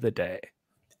save the day.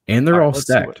 And they're all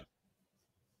stacked.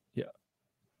 Yeah.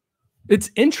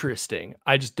 It's interesting.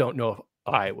 I just don't know if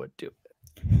I would do it.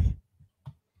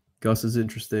 Gus is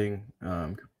interesting.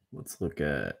 Let's look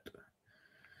at...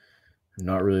 I'm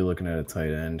not really looking at a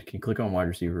tight end. Can you click on wide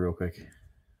receiver real quick?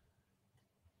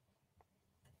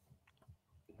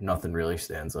 Nothing really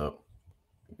stands up.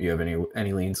 You have any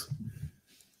leans?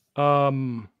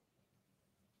 I'm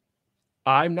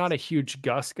not a huge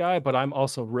Gus guy, but I'm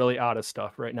also really out of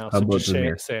stuff right now. How So about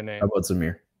just say a name. How about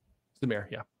Zamir? Zamir,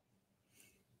 yeah.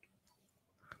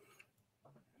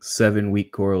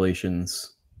 7-week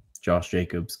correlations. Josh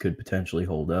Jacobs could potentially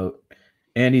hold out.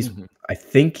 And I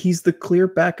think he's the clear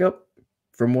backup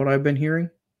from what I've been hearing.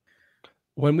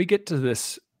 When we get to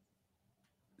this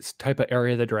type of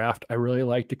area of the draft, I really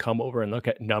like to come over and look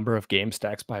at number of game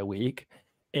stacks by week.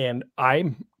 And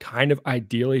I'm kind of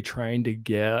ideally trying to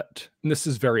get, and this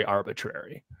is very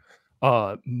arbitrary,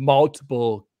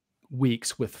 multiple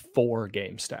weeks with 4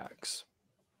 game stacks.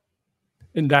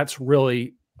 And that's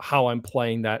really how I'm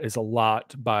playing that, is a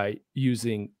lot by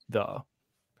using the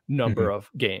number of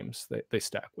games that they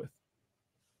stack with.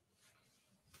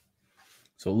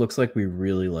 So it looks like we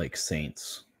really like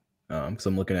Saints. Because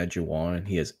I'm looking at Juwan and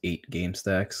he has 8 game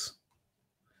stacks.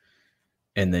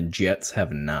 And then Jets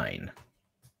have 9.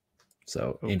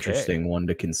 So interesting one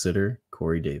to consider.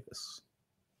 Corey Davis.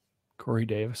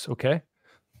 Okay.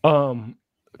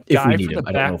 If we need him.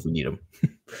 I don't know if we need him.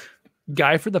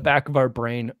 Guy for the back of our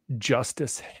brain,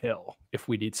 Justice Hill, if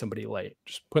we need somebody late.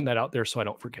 Just putting that out there so I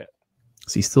don't forget.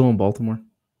 Is he still in Baltimore?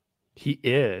 He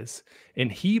is.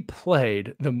 And he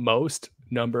played the most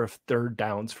number of third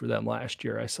downs for them last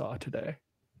year, I saw today.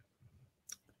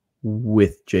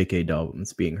 With J.K.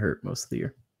 Dobbins being hurt most of the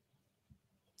year.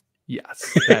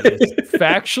 Yes, that is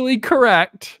factually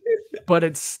correct, but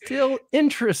it's still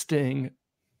interesting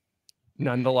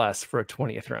nonetheless for a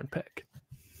 20th round pick.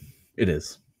 It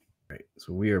is. Right.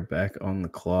 So we are back on the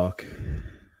clock.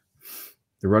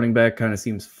 The running back kind of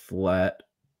seems flat.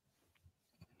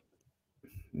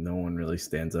 No one really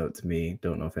stands out to me.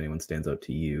 Don't know if anyone stands out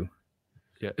to you.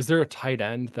 Yeah. Is there a tight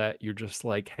end that you're just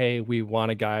like, hey, we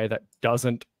want a guy that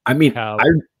doesn't I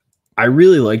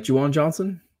really like Juwan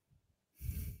Johnson.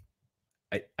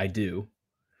 I do.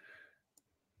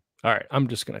 All right. I'm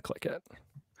just going to click it.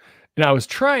 And I was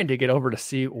trying to get over to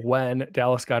see when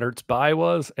Dallas Goedert's bye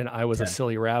was, and I was 10. A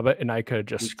silly rabbit, and I could have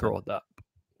just scrolled 10. Up.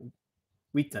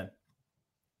 Week 10.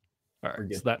 All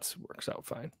right. So that works out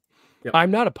fine. Yep.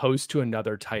 I'm not opposed to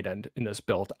another tight end in this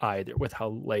build either with how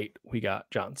late we got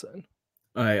Johnson.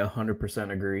 I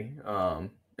 100% agree.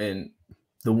 And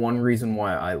the one reason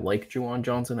why I like Juwan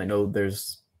Johnson, I know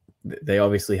they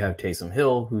obviously have Taysom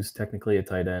Hill, who's technically a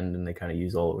tight end, and they kind of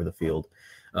use all over the field.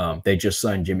 They just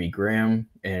signed Jimmy Graham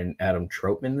and Adam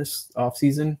Troutman this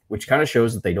offseason, which kind of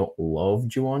shows that they don't love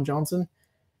Juwan Johnson.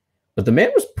 But the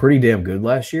man was pretty damn good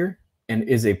last year and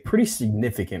is a pretty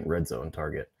significant red zone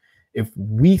target. If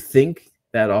we think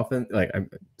that offense, like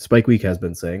Spike Week has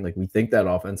been saying, like we think that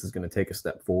offense is going to take a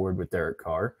step forward with Derek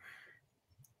Carr,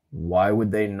 why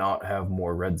would they not have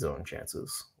more red zone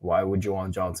chances? Why would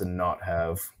Juwan Johnson not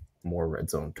have more red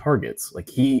zone targets? Like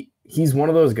he's one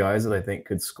of those guys that I think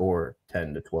could score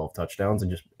 10 to 12 touchdowns,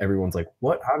 and just everyone's like,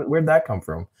 what? Where'd that come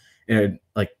from? And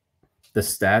like the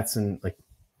stats and like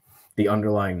the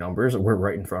underlying numbers were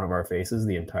right in front of our faces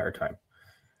the entire time.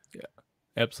 Yeah,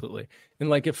 absolutely. And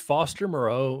like if Foster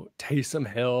Moreau, Taysom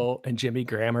Hill, and Jimmy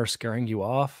Graham are scaring you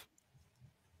off,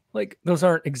 like those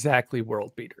aren't exactly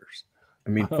world beaters. I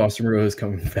mean, Foster Moreau is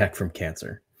coming back from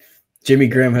cancer. Jimmy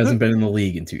Graham hasn't been in the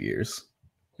league in 2 years.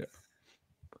 Yeah.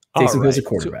 Taysom Hill's a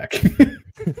quarterback.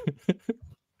 So,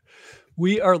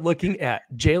 we are looking at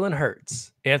Jalen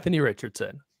Hurts, Anthony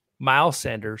Richardson, Miles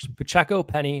Sanders, Pacheco,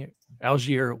 Penny,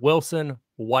 Algier, Wilson,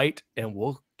 White, and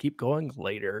we'll keep going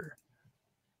later.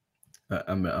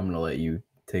 I'm going to let you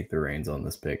take the reins on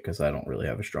this pick because I don't really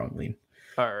have a strong lean.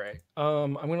 All right.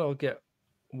 I'm going to look at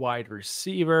wide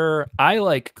receiver. I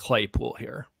like Claypool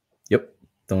here. Yep.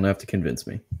 Don't have to convince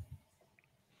me.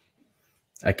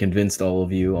 I convinced all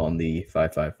of you on the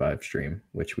 555 stream,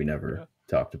 which we never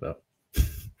talked about.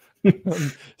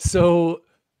 So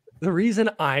the reason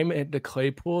I'm into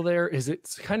Claypool there is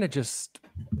it's kind of just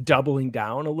doubling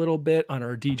down a little bit on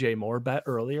our DJ Moore bet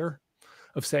earlier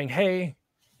of saying, hey,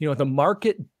 you know, the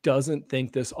market doesn't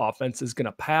think this offense is going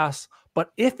to pass,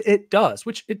 but if it does,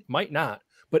 which it might not,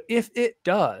 but if it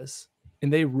does,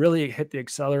 and they really hit the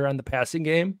accelerator on the passing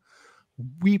game,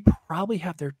 we probably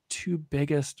have their 2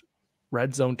 biggest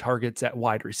red zone targets at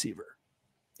wide receiver.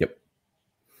 Yep.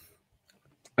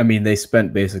 I mean, they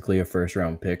spent basically a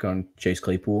first-round pick on Chase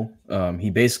Claypool. He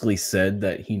basically said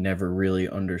that he never really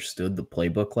understood the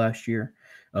playbook last year.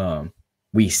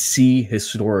 We see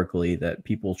historically that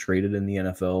people traded in the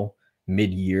NFL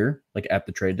mid-year, like at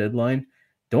the trade deadline,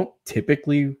 don't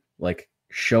typically like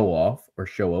show off or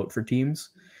show out for teams.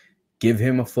 Give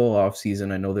him a full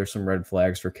offseason. I know there's some red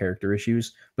flags for character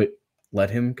issues, but let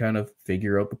him kind of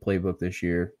figure out the playbook this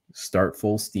year, start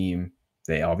full steam.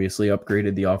 They obviously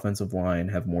upgraded the offensive line,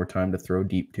 have more time to throw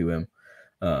deep to him,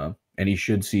 and he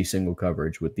should see single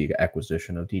coverage with the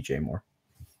acquisition of DJ Moore.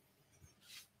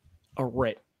 All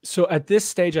right. So at this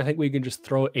stage, I think we can just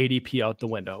throw ADP out the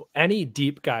window. Any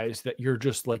deep guys that you're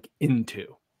just like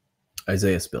into?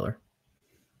 Isaiah Spiller.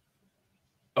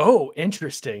 Oh,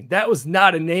 interesting. That was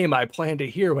not a name I planned to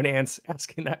hear when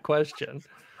asking that question.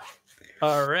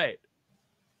 All right.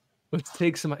 Let's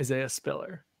take some Isaiah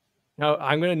Spiller. Now,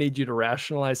 I'm going to need you to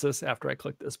rationalize this after I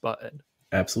click this button.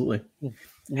 Absolutely.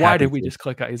 Why did we just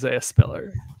click Isaiah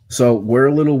Spiller? So we're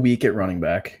a little weak at running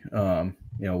back.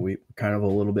 We kind of a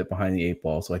little bit behind the 8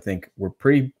 ball. So I think we're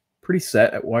pretty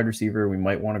set at wide receiver. We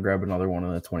might want to grab another one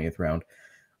in the 20th round.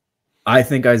 I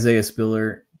think Isaiah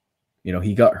Spiller,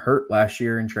 he got hurt last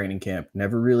year in training camp,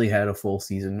 never really had a full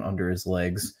season under his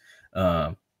legs,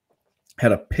 had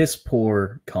a piss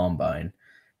poor combine.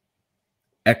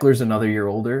 Eckler's another year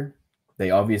older.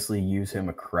 They obviously use him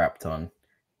a crap ton.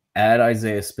 Add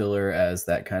Isaiah Spiller as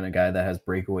that kind of guy that has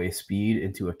breakaway speed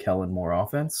into a Kellen Moore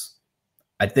offense.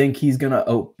 I think he's going to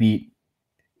outbeat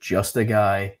just a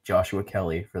guy, Joshua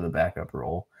Kelly, for the backup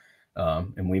role.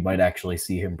 And we might actually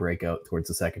see him break out towards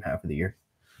the second half of the year.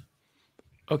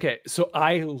 Okay, so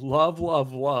I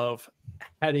love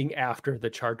heading after the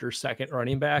Chargers' second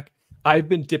running back. I've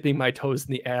been dipping my toes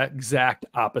in the exact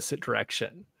opposite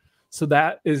direction. So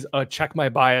that is a check my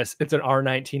bias. It's an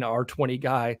R19, R20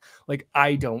 guy. Like,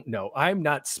 I don't know. I'm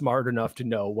not smart enough to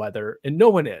know whether, and no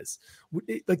one is.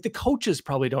 Like, the coaches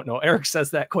probably don't know. Eric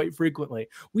says that quite frequently.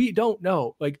 We don't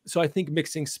know. Like, so I think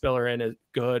mixing Spiller in is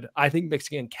good. I think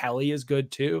mixing in Kelly is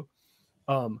good too.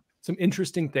 Some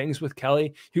interesting things with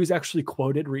Kelly. He was actually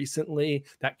quoted recently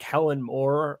that Kellen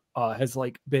Moore has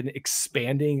been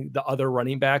expanding the other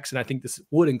running backs. And I think this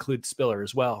would include Spiller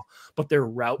as well, but their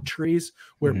route trees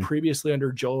where previously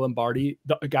under Joe Lombardi,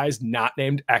 the guys not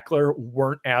named Eckler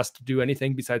weren't asked to do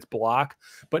anything besides block,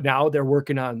 but now they're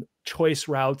working on choice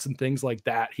routes and things like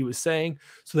that, he was saying.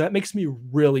 So that makes me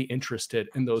really interested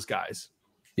in those guys.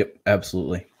 Yep,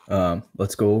 absolutely.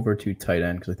 Let's go over to tight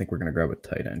end because I think we're going to grab a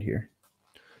tight end here.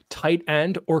 Tight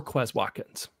end or Quez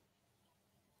Watkins?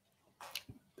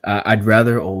 I'd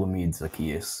rather Olamide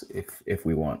Zaccheaus if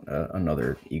we want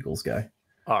another Eagles guy.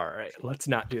 All right, let's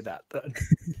not do that then.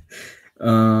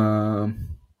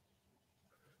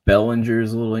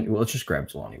 Bellinger's a little. Well, let's just grab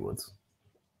Jelani Woods.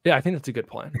 Yeah, I think that's a good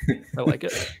plan. I like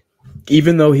it.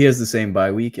 Even though he has the same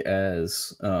bye week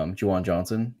as Juwan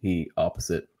Johnson, he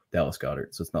opposite Dallas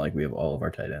Goedert, so it's not like we have all of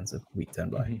our tight ends at week 10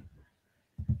 bye.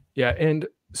 Yeah, and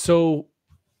so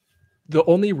the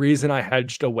only reason I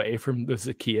hedged away from the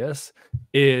Zaccheaus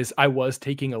is I was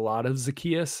taking a lot of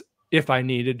Zaccheaus if I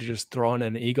needed to just throw in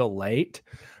an Eagle late.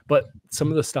 But some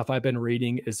of the stuff I've been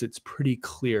reading is it's pretty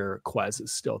clear Quez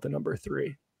is still the number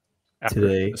 3 after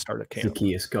Today, the start of camp.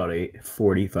 Zaccheaus got a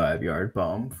 45-yard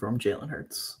bomb from Jalen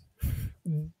Hurts.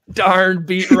 Darn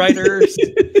beat writers.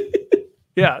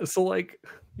 Yeah, so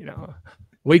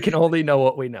we can only know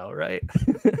what we know, right?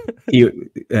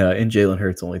 And Jalen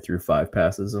Hurts only threw 5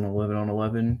 passes in 11 on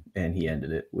 11, and he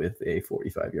ended it with a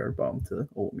 45-yard bomb to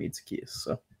Olamide Zaccheaus.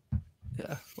 So,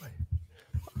 yeah,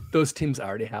 those teams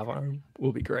already have arm.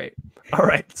 Will be great. All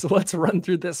right, so let's run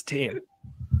through this team.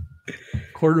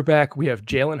 Quarterback, we have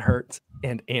Jalen Hurts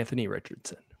and Anthony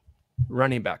Richardson.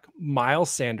 Running back, Miles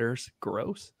Sanders,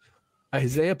 gross.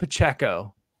 Isaiah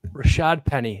Pacheco, Rashad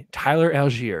Penny, Tyler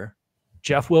Algier,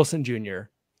 Jeff Wilson Jr.,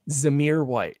 Zamir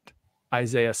White,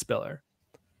 Isaiah Spiller.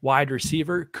 Wide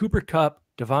receiver, Cooper Kupp,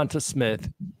 Devonta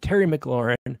Smith, Terry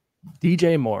McLaurin,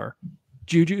 DJ Moore,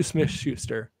 Juju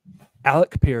Smith-Schuster,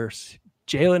 Alec Pierce,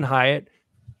 Jalen Hyatt,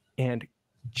 and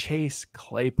Chase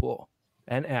Claypool.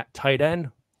 And at tight end,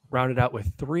 rounded out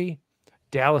with 3,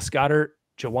 Dallas Goedert,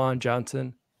 Juwan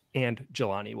Johnson, and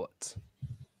Jelani Woods.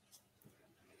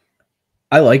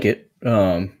 I like it.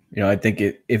 I think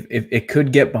if it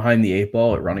could get behind the 8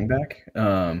 ball at running back,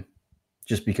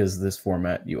 just because this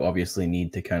format, you obviously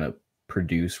need to kind of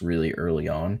produce really early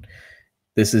on.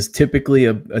 This is typically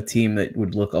a team that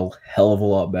would look a hell of a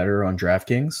lot better on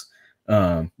DraftKings.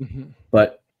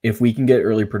 But if we can get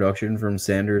early production from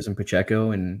Sanders and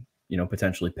Pacheco and,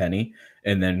 potentially Penny,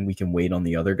 and then we can wait on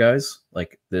the other guys,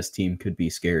 like this team could be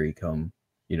scary come,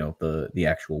 the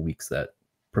actual weeks that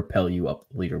propel you up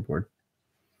the leaderboard.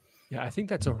 Yeah, I think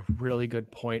that's a really good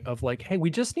point of hey, we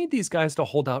just need these guys to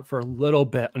hold out for a little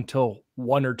bit until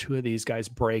 1 or 2 of these guys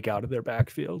break out of their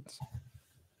backfields.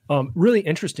 Really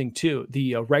interesting too.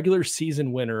 The regular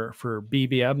season winner for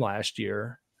BBM last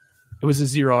year, it was a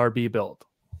 0 RB build.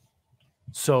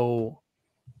 So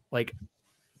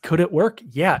could it work?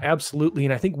 Yeah, absolutely.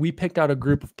 And I think we picked out a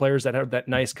group of players that have that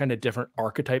nice kind of different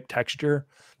archetype texture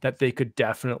that they could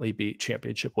definitely be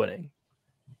championship winning.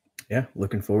 Yeah,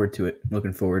 looking forward to it.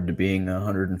 Looking forward to being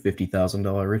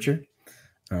 $150,000 richer.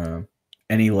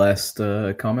 Any last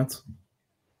comments?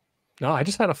 No, I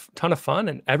just had a ton of fun,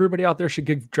 and everybody out there should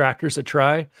give Drafters a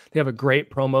try. They have a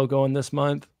great promo going this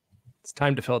month. It's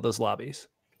time to fill those lobbies.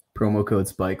 Promo code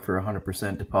SPIKE for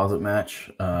 100% deposit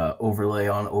match. Overlay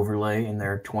on overlay in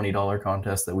their $20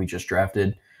 contest that we just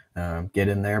drafted. Get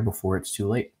in there before it's too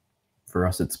late. For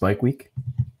us at Spike Week.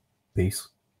 Peace.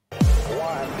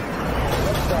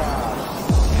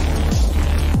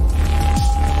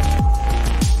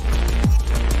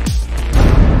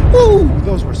 Woo!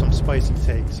 Those were some spicy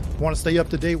takes. Want to stay up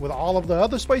to date with all of the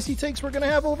other spicy takes we're going to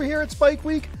have over here at Spike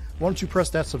Week? Why don't you press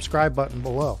that subscribe button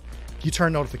below? You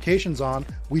turn notifications on,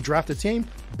 we draft a team,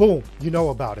 boom, you know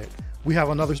about it. We have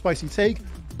another spicy take,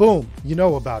 boom, you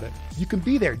know about it. You can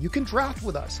be there. You can draft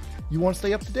with us. You want to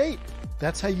stay up to date?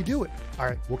 That's how you do it. All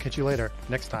right, we'll catch you later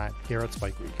next time here at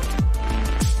Spike Week.